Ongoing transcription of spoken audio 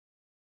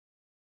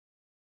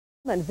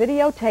And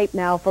videotape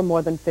now for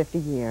more than 50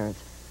 years.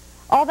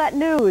 All that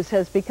news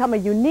has become a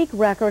unique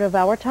record of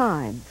our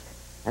times,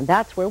 and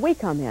that's where we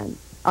come in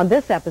on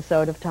this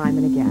episode of Time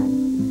and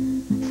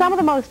Again. Some of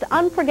the most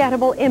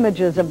unforgettable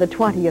images of the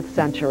 20th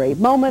century,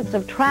 moments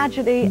of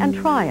tragedy and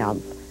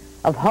triumph,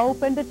 of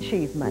hope and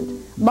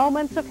achievement,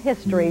 moments of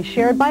history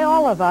shared by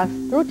all of us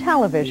through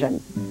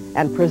television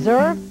and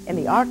preserved in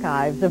the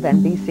archives of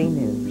NBC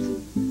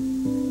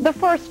News. The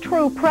first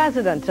true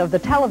president of the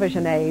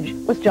television age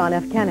was John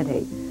F.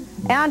 Kennedy.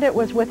 And it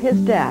was with his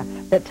death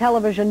that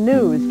television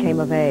news came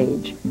of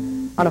age.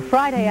 On a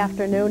Friday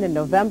afternoon in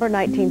November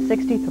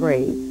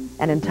 1963,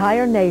 an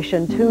entire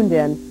nation tuned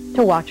in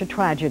to watch a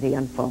tragedy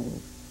unfold.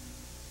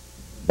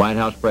 White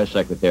House Press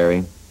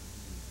Secretary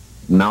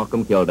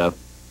Malcolm Kilduff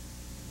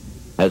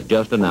has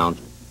just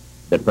announced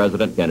that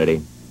President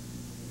Kennedy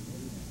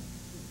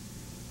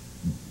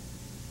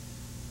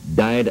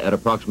died at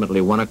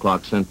approximately 1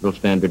 o'clock Central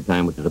Standard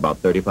Time, which is about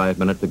 35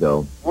 minutes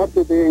ago.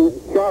 After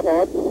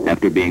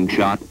being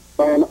shot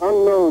by an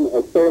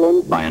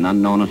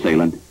unknown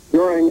assailant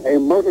during a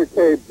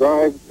motorcade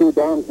drive through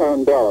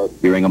downtown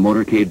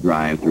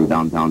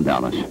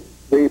Dallas.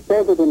 The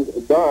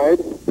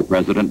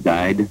president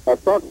died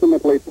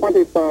approximately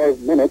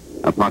 25 minutes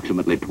after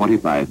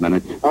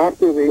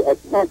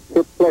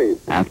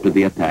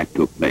the attack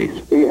took place.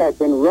 He had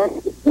been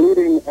rushed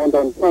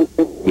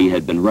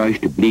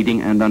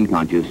bleeding and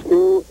unconscious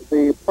to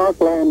the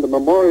Parkland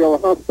Memorial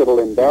Hospital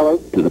in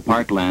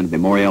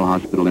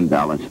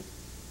Dallas.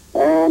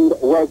 And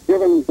was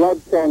given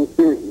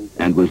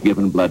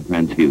blood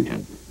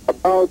transfusion.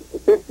 About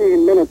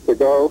 15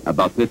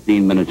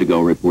 minutes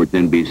ago, reports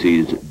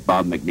NBC's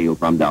Bob McNeil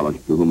from Dallas,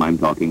 to whom I'm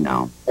talking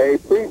now. A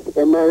priest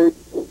emerged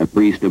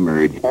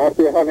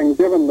after having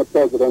given the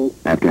president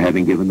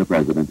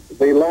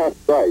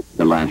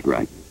the last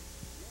rite.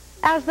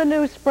 As the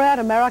news spread,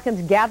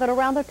 Americans gathered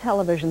around their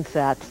television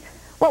sets.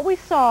 What we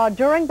saw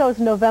during those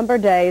November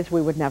days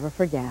we would never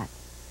forget.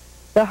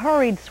 The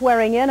hurried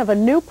swearing in of a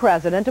new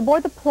president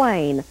aboard the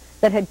plane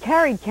that had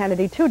carried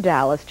Kennedy to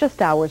Dallas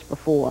just hours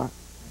before.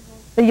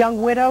 The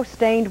young widow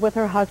stained with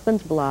her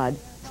husband's blood,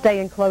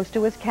 staying close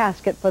to his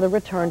casket for the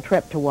return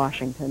trip to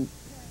Washington.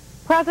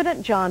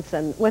 President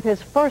Johnson with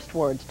his first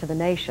words to the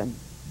nation.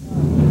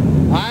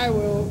 I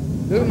will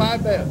do my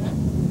best.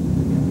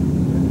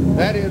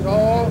 That is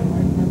all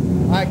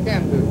I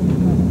can do.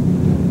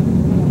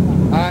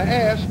 I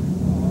ask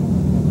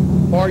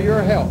for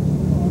your help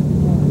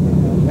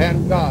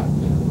and God's.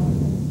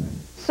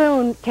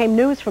 Soon came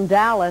news from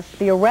Dallas,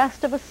 the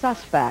arrest of a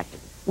suspect,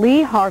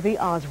 Lee Harvey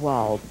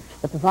Oswald,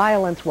 but the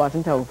violence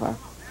wasn't over.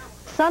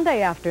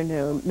 Sunday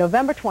afternoon,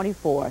 November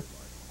 24th,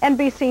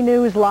 NBC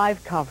News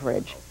live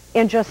coverage.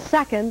 In just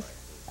seconds,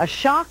 a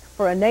shock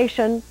for a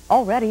nation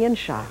already in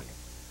shock.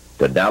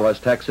 To Dallas,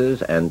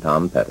 Texas, and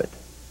Tom Pettit.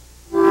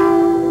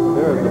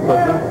 There's the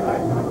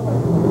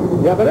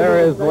president. There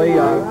is Lee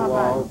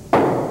Oswald.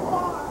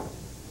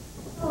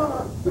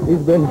 He's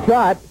been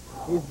shot.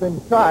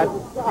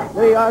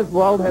 Lee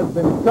Oswald has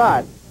been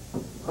shot.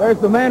 There's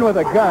the man with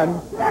a gun.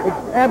 It's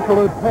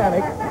absolute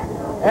panic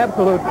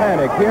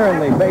here in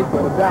the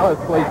basement of Dallas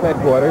Police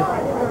Headquarters.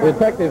 The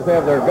detectives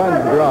have their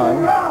guns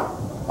drawn.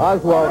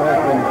 Oswald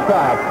has been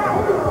shot.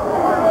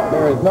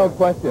 There is no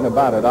question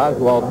about it.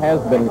 Oswald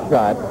has been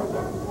shot.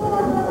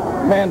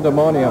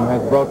 Pandemonium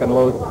has broken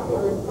loose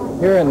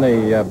here in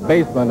the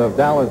basement of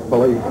Dallas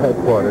Police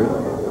Headquarters.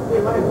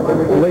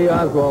 Lee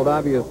Oswald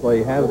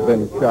obviously has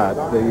been shot.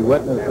 The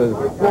witnesses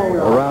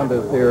around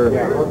us here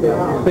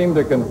seem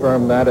to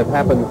confirm that. It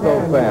happened so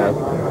fast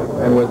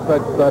and with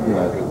such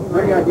suddenness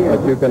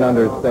that you can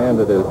understand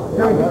it is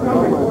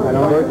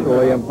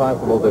virtually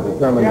impossible to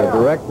determine the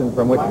direction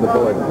from which the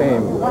bullet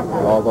came,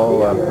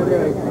 although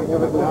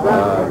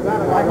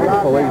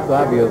police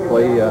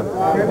obviously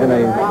in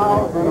a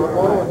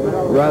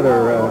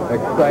rather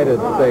excited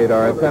state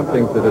are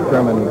attempting to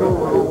determine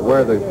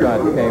where the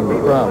shot came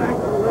from.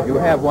 You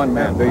have one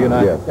man, do you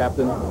not, yes,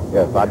 Captain?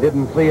 Yes, I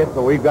didn't see it,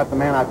 so we've got the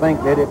man I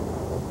think did it.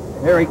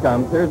 Here he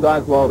comes. Here's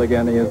Oswald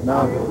again. He is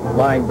now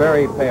lying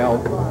very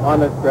pale on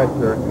the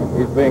stretcher.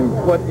 He's being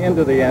put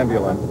into the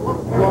ambulance.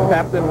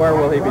 Captain, where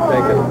will he be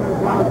taken?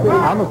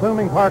 I'm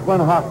assuming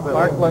Parkland Hospital.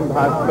 Parkland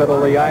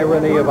Hospital, the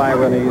irony of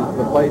ironies,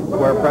 the place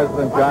where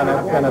President John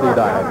F. Kennedy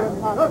died.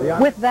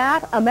 With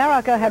that,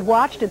 America had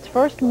watched its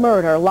first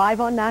murder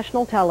live on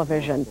national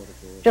television.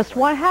 Just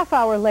 1/2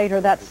 hour later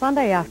that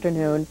Sunday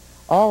afternoon,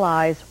 all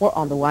eyes were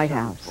on the White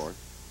House.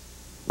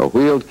 A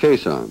wheeled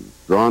caisson,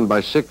 drawn by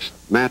 6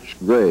 matched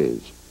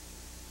grays,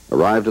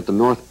 arrived at the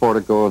north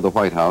portico of the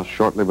White House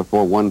shortly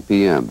before 1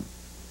 p.m.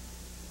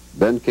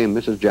 Then came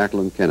Mrs.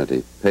 Jacqueline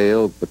Kennedy,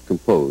 pale but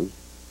composed,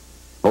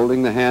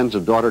 holding the hands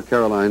of daughter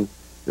Caroline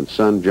and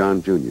son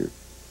John Jr.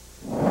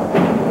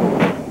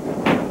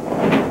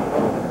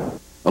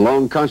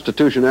 Along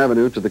Constitution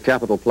Avenue to the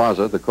Capitol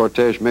Plaza, the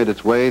cortege made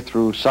its way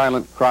through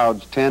silent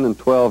crowds 10 and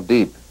 12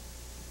 deep.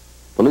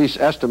 Police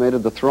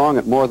estimated the throng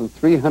at more than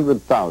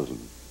 300,000,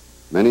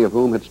 many of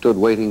whom had stood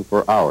waiting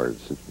for hours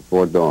since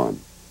before dawn.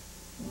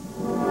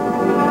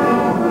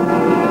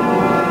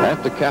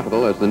 At the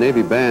Capitol, as the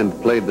Navy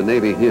band played the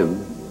Navy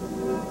hymn,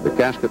 the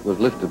casket was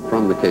lifted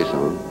from the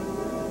caisson,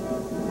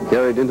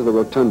 carried into the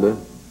rotunda,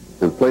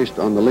 and placed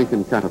on the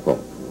Lincoln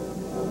catafalque.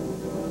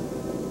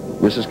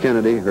 Mrs.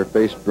 Kennedy, her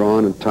face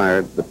drawn and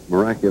tired, but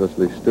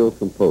miraculously still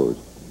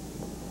composed,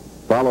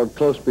 followed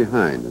close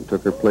behind and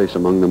took her place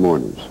among the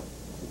mourners.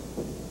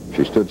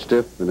 She stood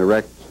stiff and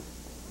erect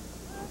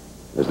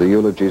as the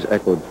eulogies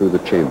echoed through the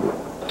chamber.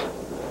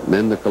 And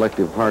then the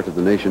collective heart of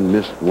the nation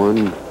missed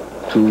 1,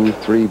 2,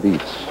 3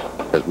 beats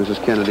as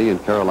Mrs. Kennedy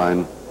and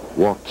Caroline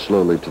walked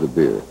slowly to the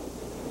bier.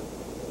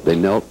 They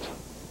knelt,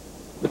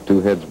 the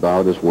two heads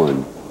bowed as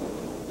one.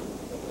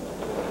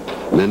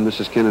 And then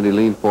Mrs. Kennedy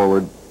leaned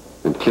forward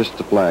and kissed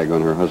the flag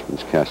on her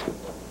husband's casket.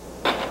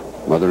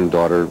 Mother and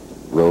daughter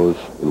rose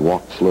and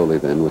walked slowly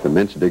then with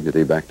immense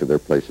dignity back to their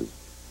places.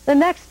 The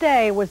next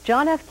day was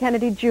John F.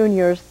 Kennedy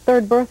Jr.'s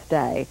 3rd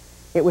birthday.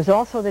 It was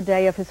also the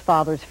day of his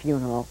father's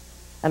funeral,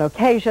 an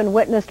occasion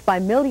witnessed by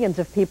millions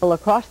of people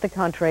across the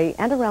country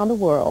and around the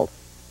world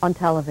on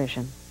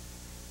television.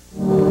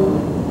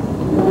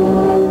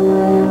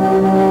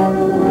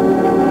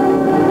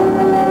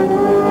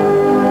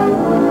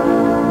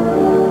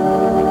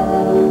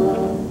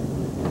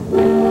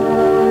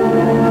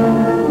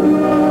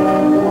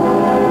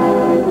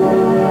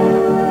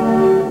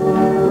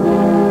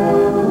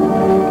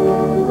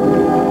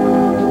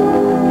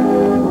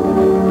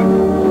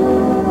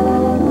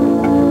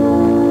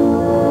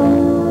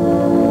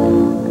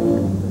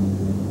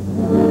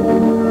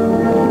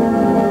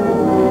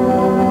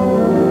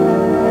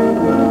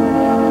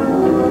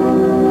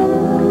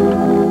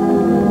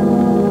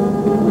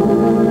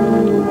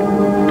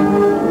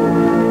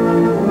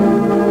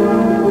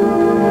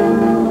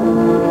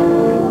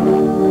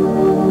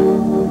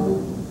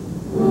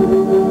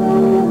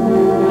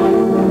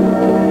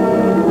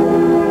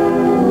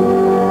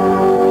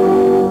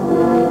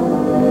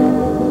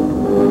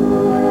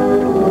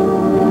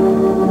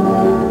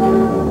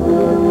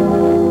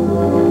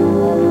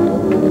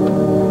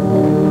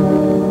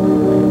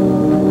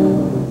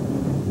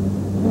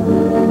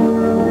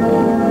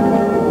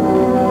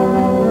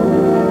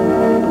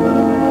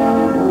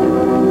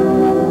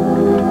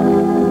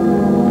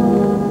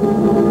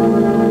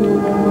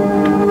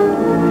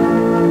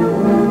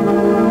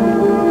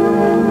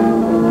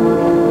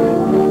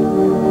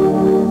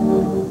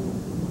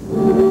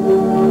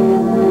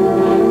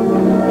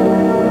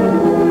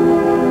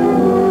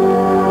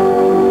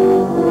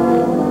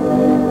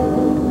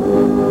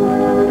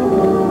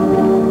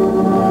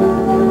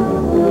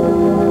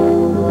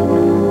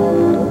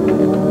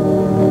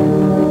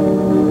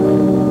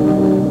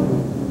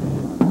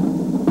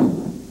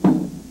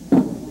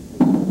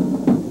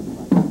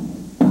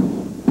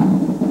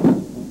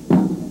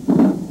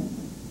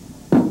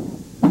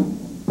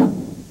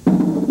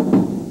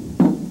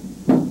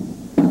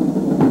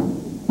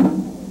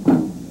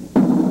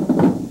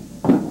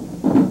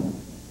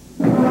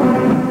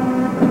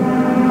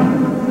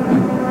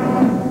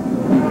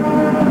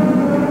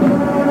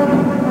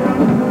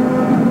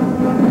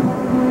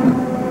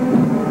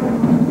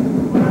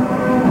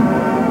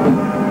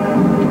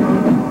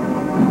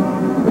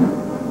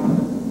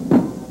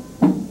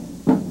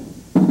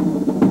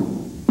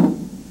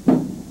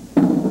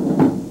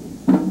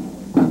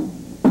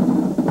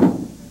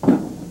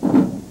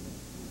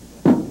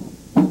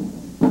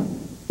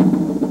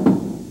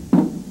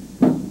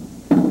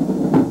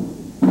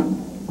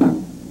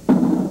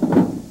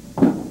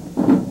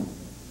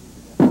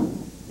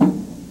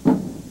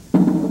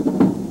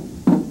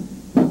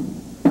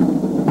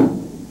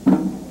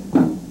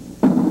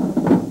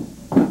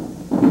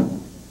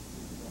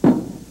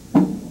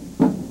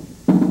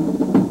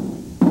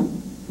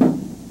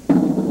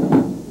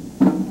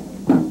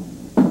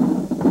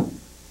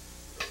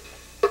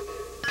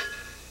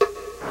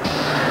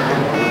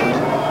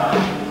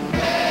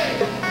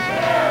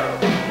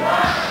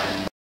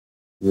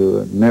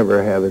 You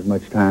never have as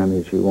much time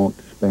as you want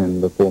to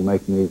spend before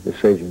making these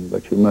decisions,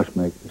 but you must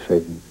make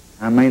decisions.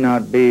 I may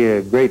not be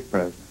a great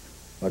president,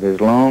 but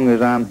as long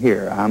as I'm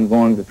here, I'm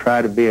going to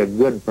try to be a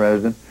good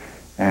president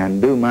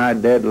and do my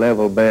dead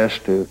level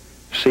best to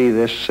see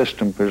this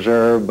system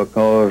preserved,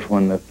 because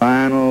when the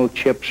final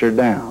chips are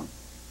down,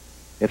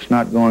 it's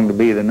not going to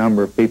be the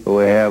number of people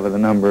we have or the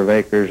number of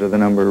acres or the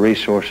number of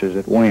resources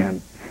that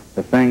win.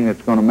 The thing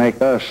that's going to make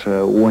us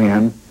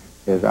win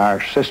is our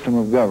system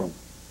of government.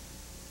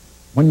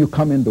 When you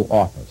come into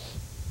office,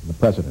 the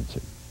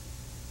presidency,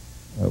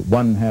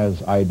 one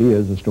has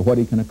ideas as to what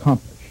he can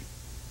accomplish.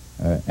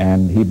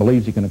 And he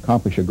believes he can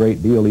accomplish a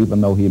great deal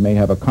even though he may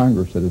have a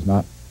Congress that is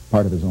not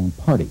part of his own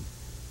party.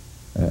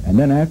 And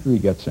then after he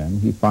gets in,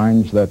 he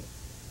finds that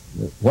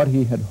what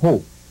he had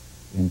hoped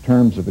in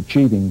terms of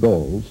achieving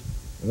goals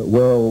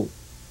will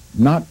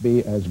not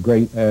be as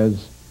great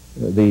as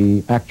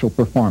the actual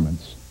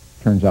performance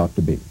turns out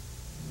to be.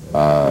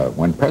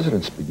 When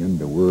presidents begin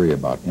to worry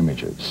about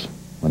images,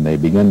 when they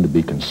begin to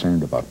be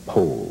concerned about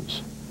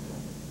polls,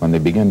 when they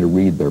begin to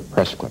read their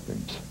press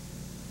clippings,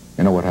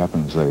 you know what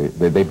happens?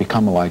 They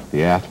become like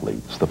the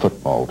athletes, the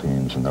football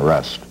teams and the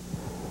rest.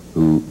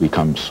 who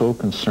become so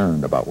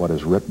concerned about what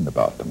is written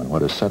about them and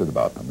what is said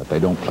about them that they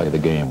don't play the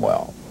game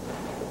well.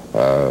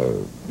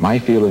 My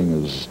feeling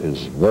is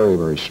very,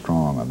 very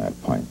strong on that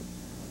point.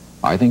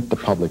 I think the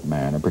public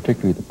man, and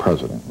particularly the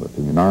president, with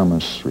the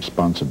enormous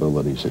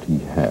responsibilities that he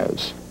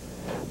has,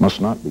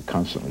 must not be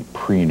constantly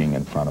preening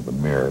in front of a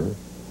mirror,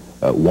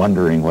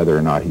 wondering whether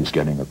or not he's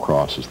getting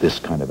across as this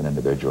kind of an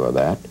individual or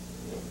that.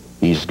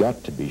 He's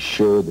got to be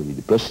sure that he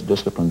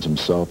disciplines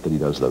himself, that he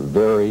does the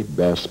very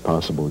best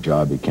possible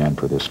job he can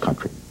for this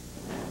country.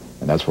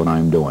 And that's what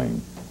I'm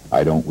doing.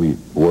 I don't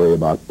worry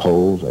about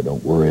polls. I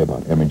don't worry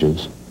about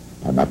images.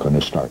 I'm not going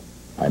to start.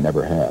 I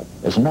never have.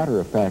 As a matter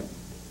of fact,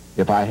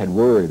 if I had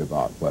worried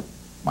about what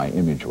my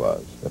image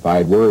was, if I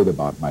had worried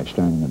about my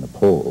standing in the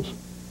polls,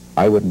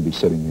 I wouldn't be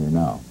sitting here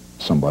now.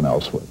 Someone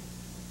else would.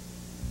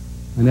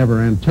 I never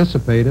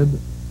anticipated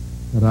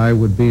that I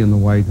would be in the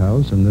White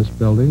House, in this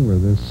building where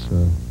this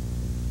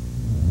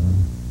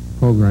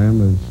program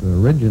is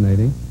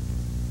originating.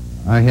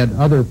 I had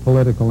other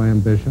political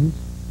ambitions,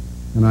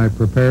 and I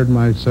prepared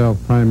myself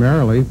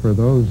primarily for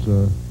those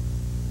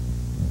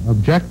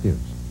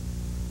objectives.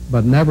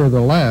 But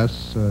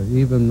nevertheless,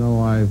 even though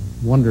I've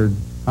wondered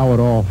how it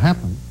all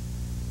happened,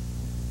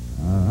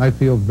 I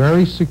feel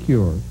very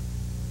secure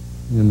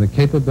in the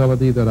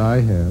capability that I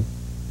have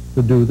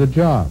to do the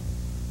job.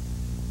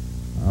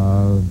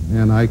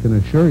 And I can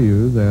assure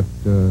you that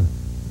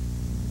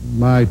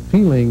my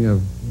feeling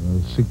of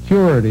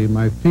security,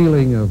 my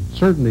feeling of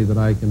certainty that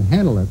I can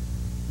handle it,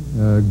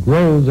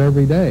 grows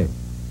every day.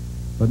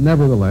 But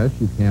nevertheless,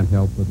 you can't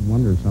help but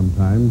wonder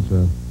sometimes,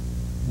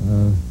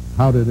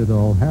 how did it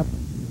all happen?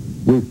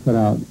 We've cut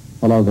out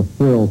a lot of the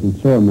frills and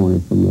ceremony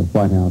from the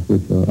White House,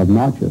 which are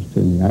obnoxious to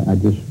me. I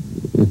just,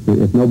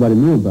 if nobody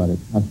knew about it,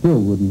 I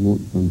still wouldn't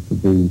want them to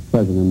be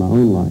present in my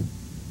own life.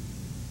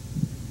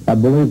 I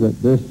believe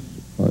that this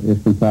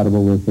is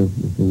compatible with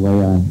the way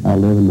I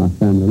live and my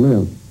family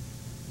lives.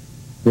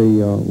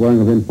 The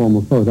wearing of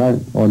informal clothes, I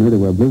ordinarily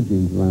wear blue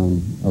jeans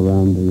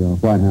around the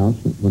White House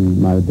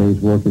when my day's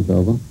work is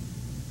over.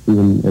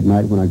 Even at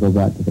night when I go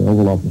back to the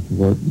Oval Office to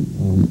work,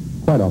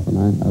 quite often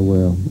I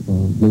wear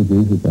blue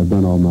jeans, which I've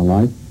done all my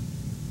life.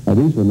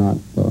 These are not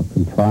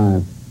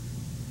contrived,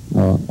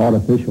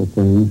 artificial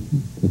things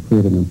to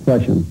create an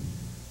impression.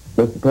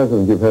 Mr.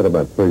 President, you've had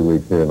about 3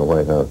 weeks here in the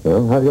White House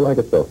now. How do you like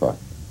it so far?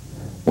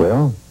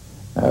 Well,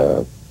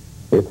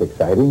 it's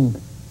exciting,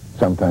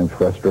 sometimes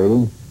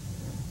frustrating.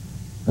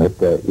 But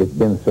it's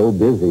been so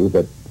busy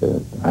that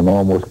I'm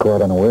almost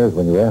caught unawares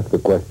when you ask a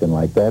question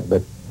like that.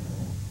 But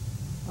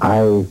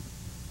I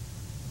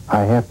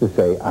have to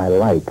say I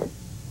like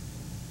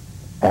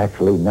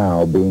actually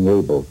now being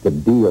able to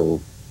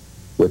deal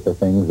with the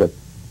things that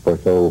for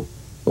so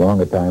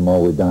long a time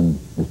all we've done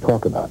is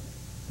talk about.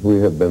 We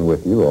have been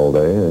with you all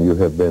day, and you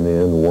have been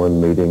in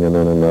one meeting and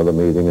then another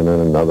meeting and then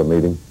another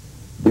meeting.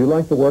 Do you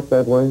like to work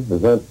that way?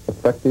 Is that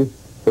effective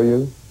for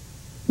you?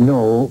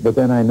 No, but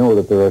then I know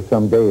that there are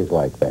some days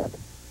like that.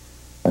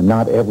 And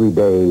not every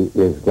day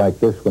is like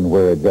this one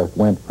where it just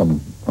went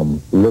from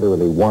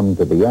literally one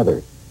to the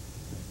other.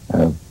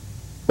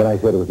 But I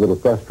said it was a little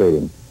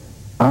frustrating.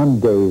 On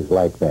days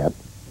like that,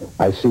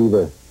 I see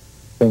the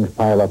things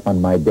pile up on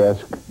my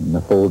desk and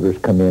the folders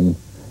come in,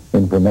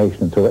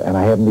 information, and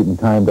I haven't even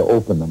time to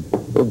open them.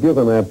 Well, give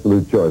an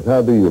absolute choice.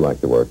 How do you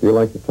like to work? Do you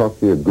like to talk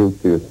to your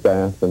group, to your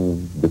staff,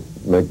 and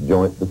make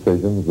joint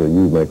decisions? Or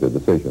you make the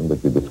decision,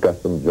 but you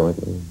discuss them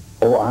jointly?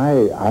 Oh,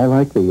 I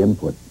like the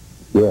input,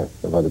 yes,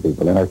 of other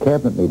people. And our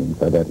cabinet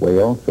meetings are that way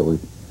also.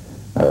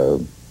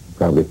 We've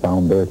probably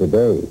found there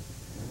today.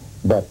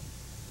 But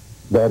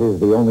that is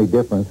the only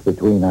difference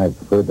between, I've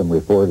heard them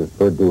referred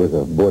to as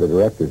a board of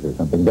directors or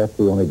something. That's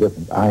the only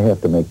difference. I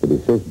have to make the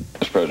decision.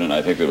 Mr. President,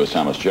 I think it was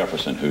Thomas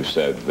Jefferson who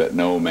said that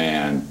no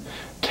man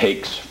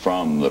takes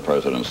from the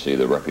presidency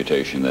the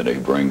reputation that he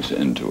brings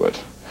into it.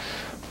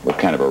 What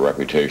kind of a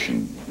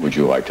reputation would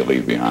you like to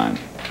leave behind?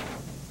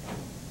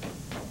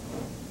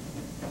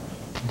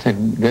 It's a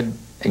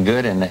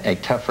good and a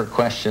tougher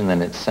question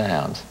than it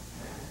sounds.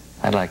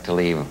 I'd like to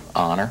leave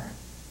honor.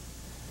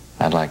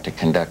 I'd like to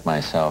conduct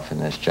myself in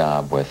this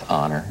job with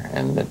honor,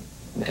 and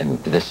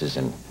this is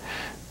in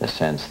the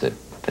sense that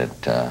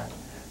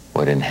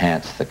would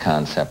enhance the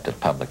concept of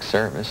public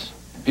service.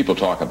 People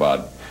talk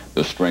about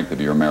the strength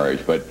of your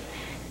marriage, but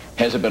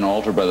has it been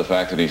altered by the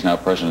fact that he's now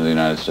President of the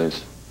United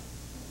States?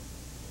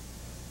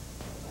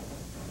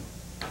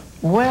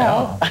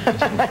 Well,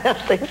 I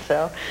don't think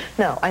so.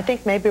 No, I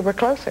think maybe we're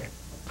closer.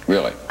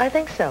 Really? I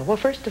think so. Well,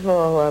 first of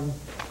all...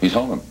 he's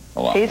home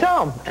a lot. He's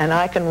home, and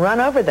I can run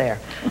over there.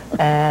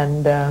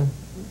 And I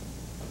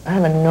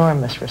have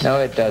enormous respect. No,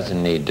 it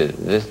doesn't need to...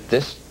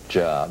 This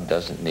job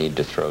doesn't need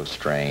to throw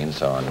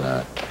strains on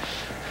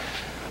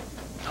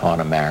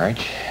a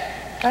marriage.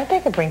 I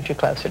think it brings you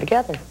closer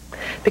together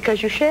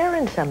because you share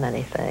in so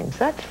many things.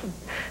 That's,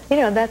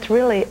 that's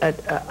really,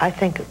 I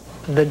think,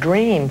 the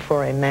dream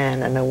for a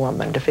man and a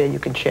woman, to feel you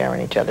can share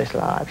in each other's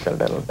lives a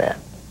little bit.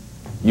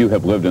 You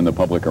have lived in the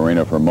public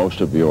arena for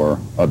most of your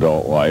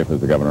adult life as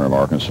the governor of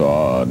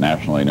Arkansas, a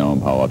nationally known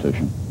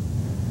politician.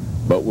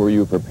 But were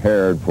you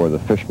prepared for the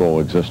fishbowl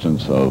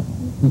existence of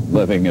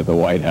living at the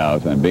White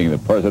House and being the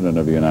President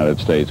of the United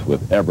States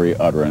with every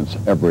utterance,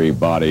 every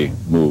body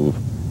move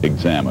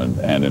examined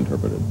and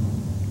interpreted?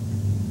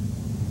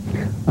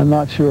 I'm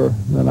not sure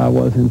that I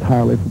was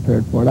entirely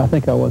prepared for it. I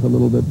think I was a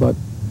little bit, but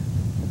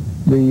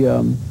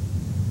the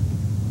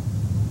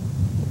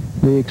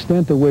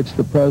extent to which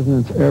the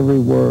President's every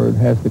word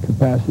has the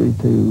capacity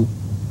to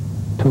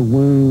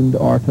wound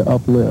or to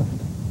uplift,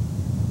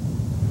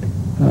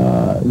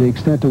 the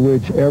extent to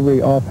which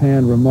every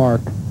offhand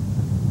remark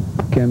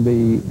can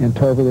be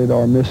interpreted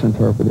or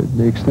misinterpreted,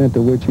 the extent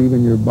to which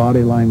even your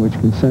body language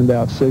can send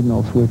out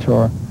signals which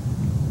are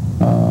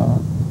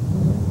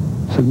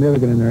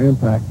significant in their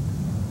impact,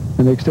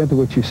 and the extent to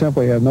which you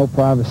simply have no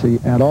privacy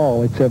at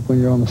all except when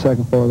you're on the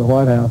second floor of the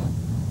White House,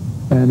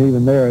 and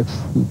even there it's,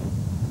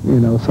 you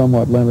know,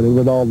 somewhat limited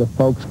with all the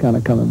folks kind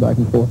of coming back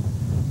and forth.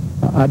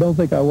 I don't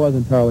think I was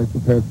entirely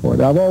prepared for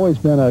it. I've always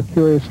been a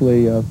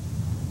curiously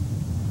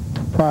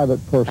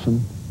private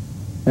person,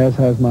 as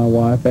has my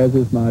wife, as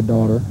is my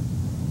daughter,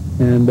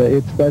 and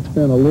that's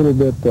been a little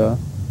bit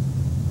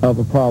of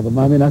a problem.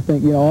 I mean, I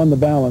think, you know, on the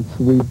balance,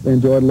 we've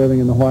enjoyed living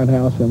in the White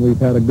House, and we've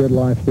had a good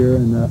life here,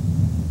 and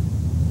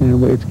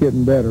it's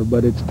getting better,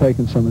 but it's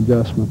taken some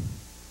adjustment.